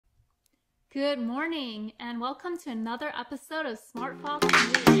Good morning, and welcome to another episode of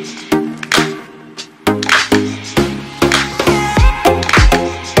SmartFoxTV.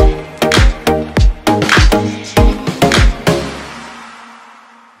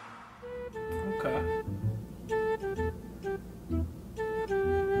 Okay.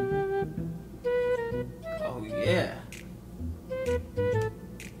 Oh, yeah.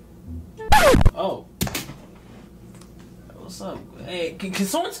 Oh. What's up? Hey, can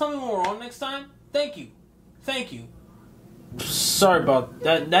someone tell me what we're on next time? Thank you. Thank you. Sorry about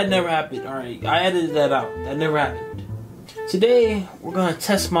that. That never happened. Alright, I edited that out. That never happened. Today, we're gonna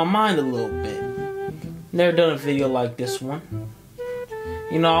test my mind a little bit. Never done a video like this one.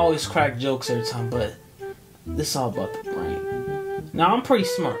 You know, I always crack jokes every time, but this is all about the brain. Now, I'm pretty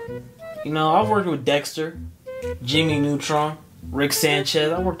smart. You know, I've worked with Dexter, Jimmy Neutron, Rick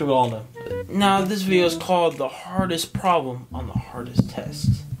Sanchez. I worked with all of them. Now, this video is called The Hardest Problem on the Hardest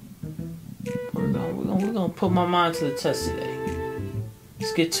Test. We're gonna put my mind to the test today.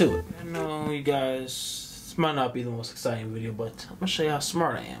 Let's get to it. I know you guys, this might not be the most exciting video, but I'm gonna show you how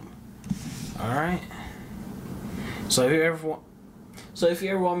smart I am. Alright? So if you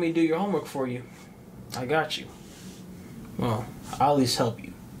ever want me to do your homework for you, I got you. Well, I'll at least help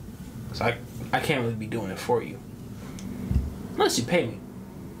you. Cause I can't really be doing it for you. Unless you pay me.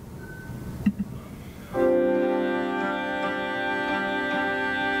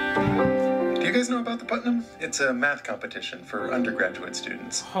 Do you guys know about the Putnam? It's a math competition for undergraduate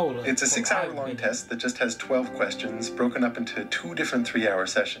students. Hold on. It's a 6-hour-long test that just has 12 questions broken up into 2 different 3-hour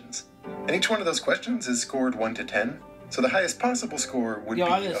sessions. And each one of those questions is scored 1 to 10, so the highest possible score would be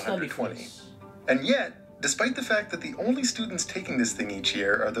 120. And yet, despite the fact that the only students taking this thing each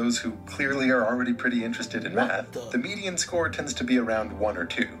year are those who clearly are already pretty interested in math, the median score tends to be around 1 or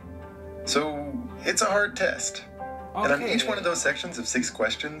 2. So, it's a hard test. Okay. And on each one of those sections of 6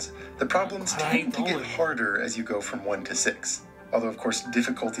 questions, the problems tend to get harder as you go from 1 to 6. Although, of course,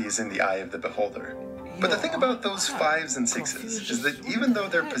 difficulty is in the eye of the beholder. But the thing about those 5s and 6s is that even though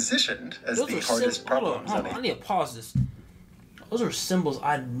they're positioned as the hardest problems on I need to pause this. Those are symbols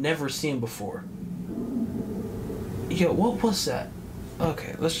I'd never seen before. Yo, what was that?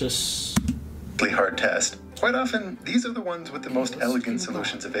 Okay, let's just... hard test. Quite often, these are the ones with the most elegant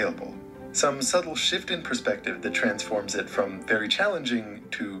solutions available. Some subtle shift in perspective that transforms it from very challenging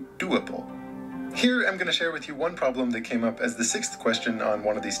to doable. Here, I'm going to share with you one problem that came up as the 6th question on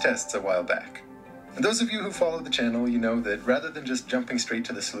one of these tests a while back. And those of you who follow the channel, you know that rather than just jumping straight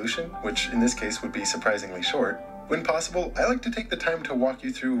to the solution, which in this case would be surprisingly short, when possible, I like to take the time to walk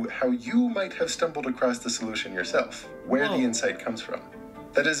you through how you might have stumbled across the solution yourself, where the insight comes from.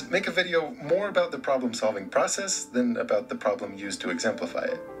 That is, make a video more about the problem-solving process than about the problem used to exemplify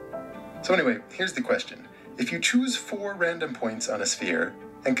it. So anyway, here's the question. If you choose 4 random points on a sphere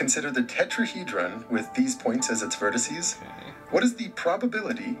and consider the tetrahedron with these points as its vertices, what is the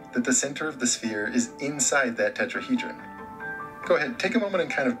probability that the center of the sphere is inside that tetrahedron? Go ahead, take a moment and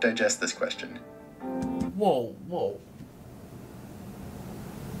kind of digest this question. Whoa.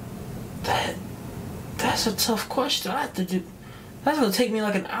 That's a tough question. I have to do. That's gonna take me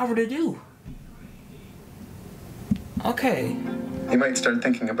like an hour to do. Okay. You might start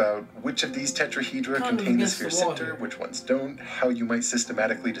thinking about which of these tetrahedra contain the sphere's center, which ones don't, how you might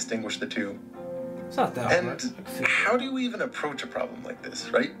systematically distinguish the two. It's not that hard. And how do you even approach a problem like this,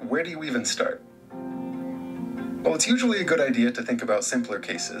 right? Where do you even start? Well, it's usually a good idea to think about simpler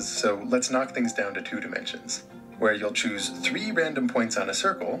cases, so let's knock things down to 2 dimensions, where you'll choose 3 random points on a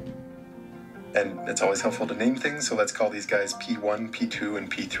circle, and it's always helpful to name things, so let's call these guys P1, P2,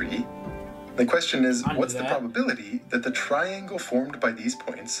 and P3. The question is, what's the probability that the triangle formed by these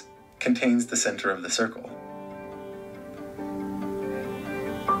points contains the center of the circle?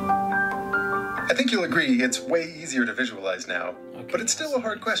 I think you'll agree it's way easier to visualize now, but it's still a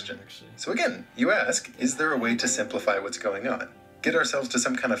hard question. So again, you ask, is there a way to simplify what's going on? Get ourselves to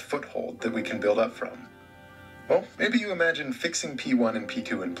some kind of foothold that we can build up from? Well, maybe you imagine fixing P1 and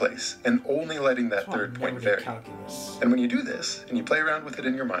P2 in place, and only letting that 3rd point vary. And when you do this, and you play around with it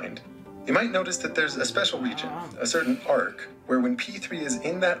in your mind, you might notice that there's a special region, a certain arc, where when P3 is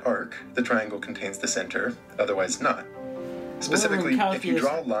in that arc, the triangle contains the center, otherwise not. Specifically, if you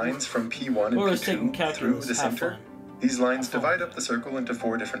draw lines from P1 and P2 through the center, these lines divide up the circle into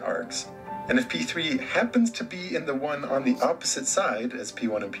 4 different arcs. And if P3 happens to be in the one on the opposite side as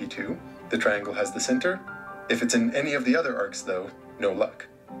P1 and P2, the triangle has the center. If it's in any of the other arcs, though, no luck.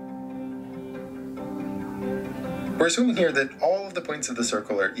 We're assuming here that all of the points of the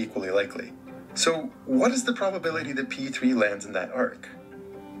circle are equally likely. So what is the probability that P3 lands in that arc?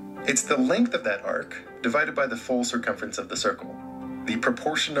 It's the length of that arc divided by the full circumference of the circle. the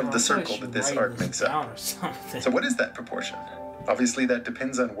proportion of the circle that this arc makes up. So what is that proportion? Obviously, that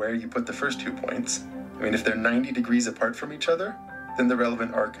depends on where you put the first 2 points. I mean, if they're 90 degrees apart from each other, then the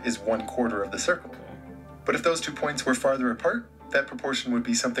relevant arc is 1/4 of the circle. But if those 2 points were farther apart, that proportion would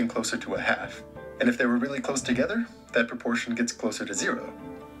be something closer to a half. And if they were really close together, that proportion gets closer to 0.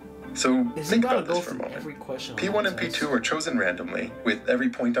 So think about this for a moment. P1 and P2 are chosen randomly, with every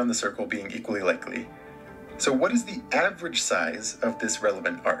point on the circle being equally likely. So what is the average size of this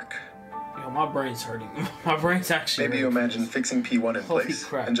relevant arc? Yo, my brain's hurting. My brain's actually Maybe you imagine fixing P1 in Holy place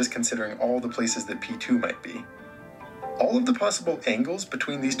crap. and just considering all the places that P2 might be. All of the possible angles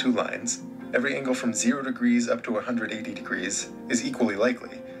between these 2 lines, every angle from 0 degrees up to 180 degrees, is equally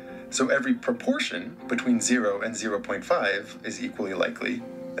likely. So every proportion between 0 and 0.5 is equally likely,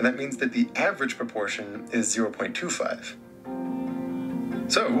 and that means that the average proportion is 0.25.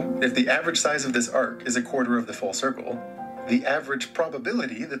 So, if the average size of this arc is 1/4 of the full circle, the average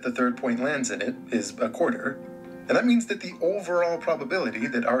probability that the third point lands in it is 1/4, and that means that the overall probability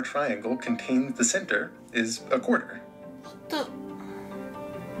that our triangle contains the center is 1/4.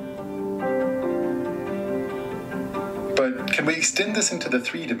 But can we extend this into the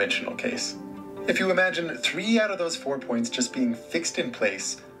 3-dimensional case? If you imagine 3 out of those 4 points just being fixed in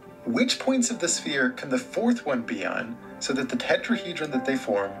place, which points of the sphere can the 4th one be on so that the tetrahedron that they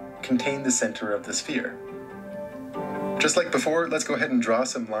form contain the center of the sphere? Just like before, let's go ahead and draw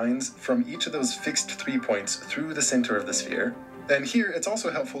some lines from each of those fixed 3 points through the center of the sphere. And here, it's also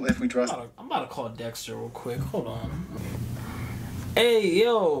helpful if we draw... I'm about to call Dexter real quick. Hold on. Hey,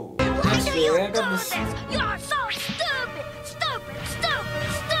 yo! Dexter, I got this... You're so stupid! Stupid!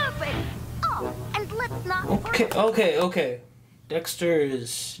 Oh, and let's not... Okay. Dexter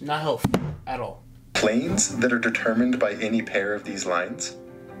is not helpful at all. Planes that are determined by any pair of these lines.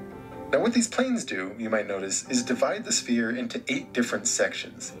 Now what these planes do, you might notice, is divide the sphere into 8 different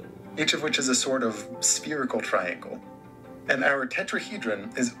sections, each of which is a sort of spherical triangle. And our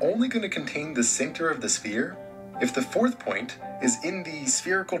tetrahedron is only going to contain the center of the sphere if the 4th point is in the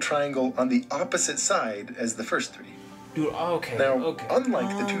spherical triangle on the opposite side as the first 3. Dude, okay. Now, unlike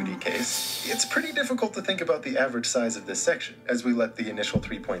the 2D case, it's pretty difficult to think about the average size of this section, as we let the initial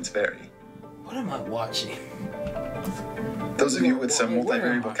 3 points vary. What am I watching? Those of you with some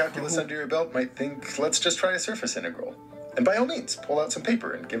multivariable calculus under your belt might think, let's just try a surface integral. And by all means, pull out some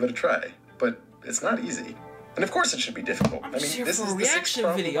paper and give it a try. But it's not easy. And of course it should be difficult. I'm just here for a reaction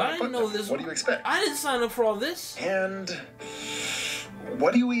video. I didn't know this. What do you expect? I didn't sign up for all this. And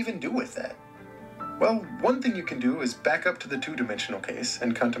what do you even do with that? Well, one thing you can do is back up to the 2-dimensional case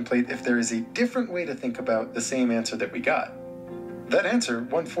and contemplate if there is a different way to think about the same answer that we got. That answer,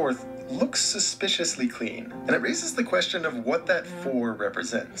 1/4, looks suspiciously clean, and it raises the question of what that 4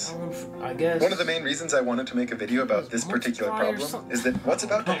 represents. I guess. One of the main reasons I wanted to make a video about this particular problem is that what's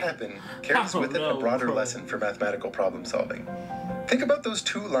about to happen carries with it a broader lesson for mathematical problem solving. Think about those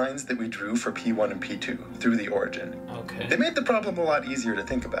 2 lines that we drew for P1 and P2 through the origin. Okay. They made the problem a lot easier to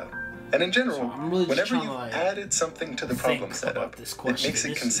think about. And in general, whenever you added something to the problem setup that makes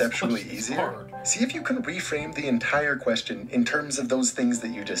it conceptually easier, see if you can reframe the entire question in terms of those things that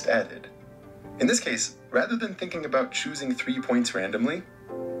you just added. In this case, rather than thinking about choosing 3 points randomly,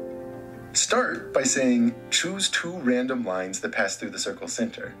 start by saying, choose 2 random lines that pass through the circle's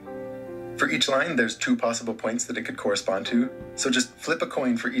center. For each line, there's 2 possible points that it could correspond to, so just flip a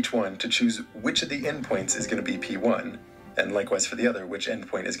coin for each one to choose which of the endpoints is going to be P1, and likewise for the other, which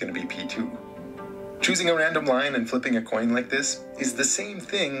endpoint is going to be P2. Choosing a random line and flipping a coin like this is the same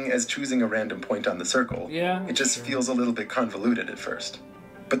thing as choosing a random point on the circle. Yeah. It just feels a little bit convoluted at first.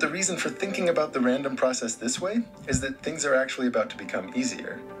 But the reason for thinking about the random process this way is that things are actually about to become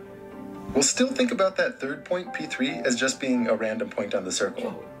easier. We'll still think about that 3rd point, P3, as just being a random point on the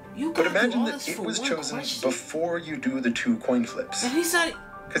circle. But imagine that it was chosen before you do the 2 coin flips. And he's not...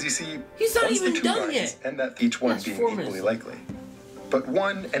 Because you see, he's not once even the 2 done lines yet. end at each one being equally likely. But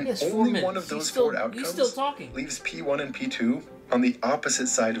one and only one of those 4 outcomes leaves P1 and P2 on the opposite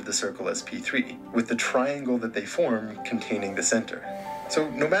side of the circle as P3, with the triangle that they form containing the center. So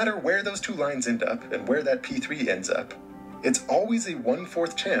no matter where those 2 lines end up and where that P3 ends up, it's always a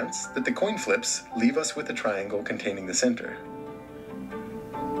 1/4 chance that the coin flips leave us with a triangle containing the center.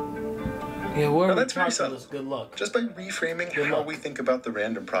 Yeah, now that's very subtle. Good luck. Just by reframing how we think about the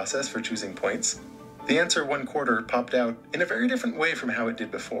random process for choosing points, the answer 1/4 popped out in a very different way from how it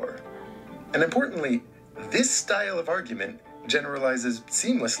did before. And importantly, this style of argument generalizes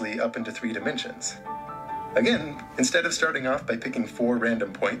seamlessly up into 3 dimensions. Again, instead of starting off by picking 4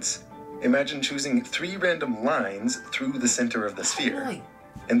 random points, imagine choosing 3 random lines through the center of the sphere,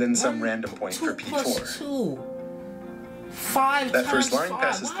 and then some random point for P4. 5 That times first line 5.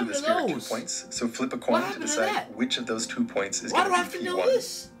 passes What through the happened to sphere at 2 those? points, so flip a What coin to happened to decide that? which of those 2 points is Why going do I to have be to know P1.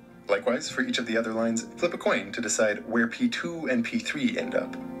 this? Likewise, for each of the other lines, flip a coin to decide where P2 and P3 end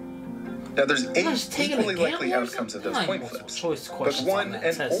up. Now there's 8 equally likely outcomes of those coin flips, but one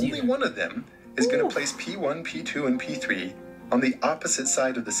and only one of them is going to place P1, P2, and P3 on the opposite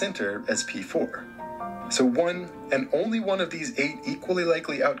side of the center as P4. So one and only one of these 8 equally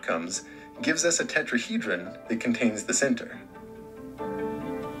likely outcomes gives us a tetrahedron that contains the center.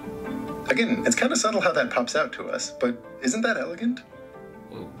 Again, it's kind of subtle how that pops out to us, but isn't that elegant?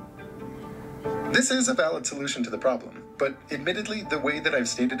 This is a valid solution to the problem, but admittedly, the way that I've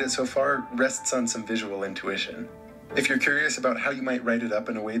stated it so far rests on some visual intuition. If you're curious about how you might write it up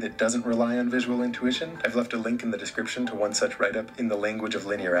in a way that doesn't rely on visual intuition, I've left a link in the description to one such write-up in the language of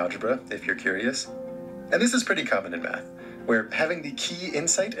linear algebra, if you're curious. And this is pretty common in math, where having the key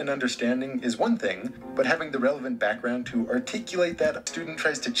insight and understanding is one thing, but having the relevant background to articulate that a student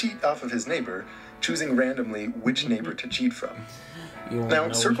tries to cheat off of his neighbor, choosing randomly which neighbor to cheat from.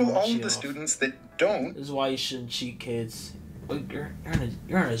 Now, circle all of the students that don't. This is why you shouldn't cheat, kids. You're in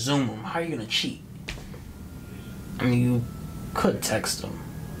a Zoom room. How are you gonna cheat? I mean, you could text them.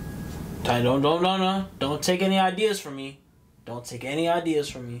 Don't take any ideas from me. Don't take any ideas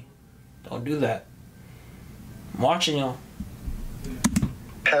from me. Don't do that. I'm watching y'all.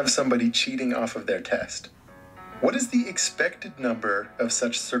 Have somebody cheating off of their test. What is the expected number of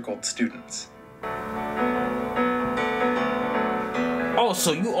such circled students? Oh,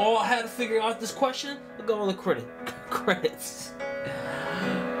 so you all had to figure out this question? Look at all the credits.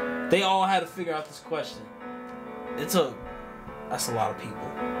 They all had to figure out this question. That's a lot of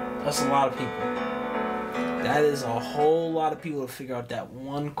people. That's a lot of people. That is a whole lot of people to figure out that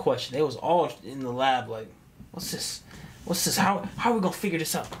one question. They was all in the lab like, what's this? What's this? How are we gonna figure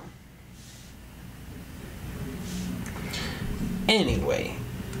this out? Anyway,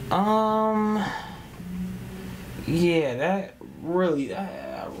 yeah, that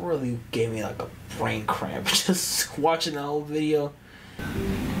really gave me like a brain cramp just watching that whole video.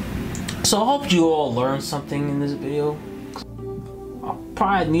 So I hope you all learned something in this video. I'll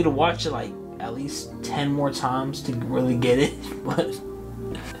probably need to watch it like at least 10 more times to really get it. But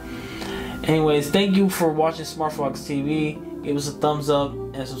anyways, thank you for watching SmartFoxTV. Give us a thumbs up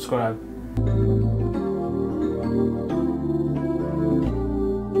and subscribe.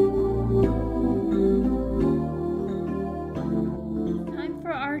 Time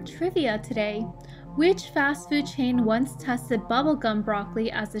for our trivia today. Which fast food chain once tested bubblegum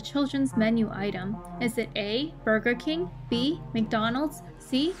broccoli as a children's menu item? Is it A, Burger King, B, McDonald's,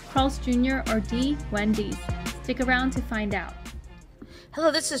 C, Carl's Jr., or D, Wendy's? Stick around to find out.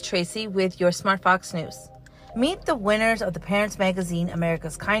 Hello, this is Tracy with your Smart Fox News. Meet the winners of the Parents Magazine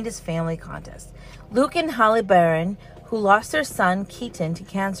America's Kindest Family Contest. Luke and Holly Barron, who lost their son Keaton to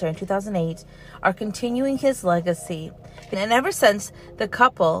cancer in 2008, are continuing his legacy. And ever since, the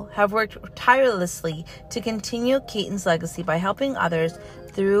couple have worked tirelessly to continue Keaton's legacy by helping others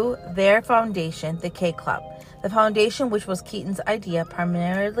through their foundation, the K Club. The foundation, which was Keaton's idea,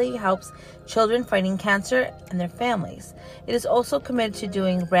 primarily helps children fighting cancer and their families. It is also committed to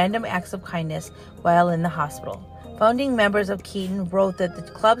doing random acts of kindness while in the hospital. Founding members of Keaton wrote that the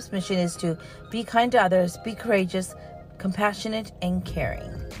club's mission is to be kind to others, be courageous, compassionate, and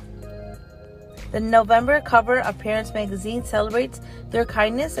caring. The November cover of Parents Magazine celebrates their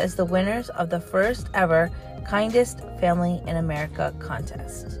kindness as the winners of the first ever Kindest Family in America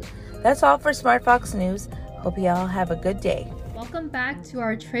contest. That's all for Smart Fox News. Hope you all have a good day. Welcome back to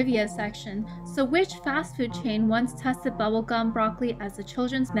our trivia section. So which fast food chain once tested bubblegum broccoli as a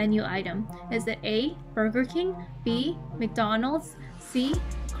children's menu item? Is it A, Burger King, B, McDonald's, C,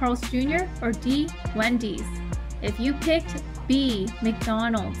 Carl's Jr., or D, Wendy's? If you picked B,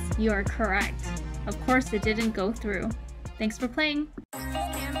 McDonald's, you are correct. Of course, it didn't go through. Thanks for playing.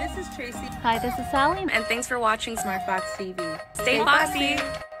 And this is Tracy. Hi, this is Sally. And thanks for watching SmartFox TV. Stay foxy!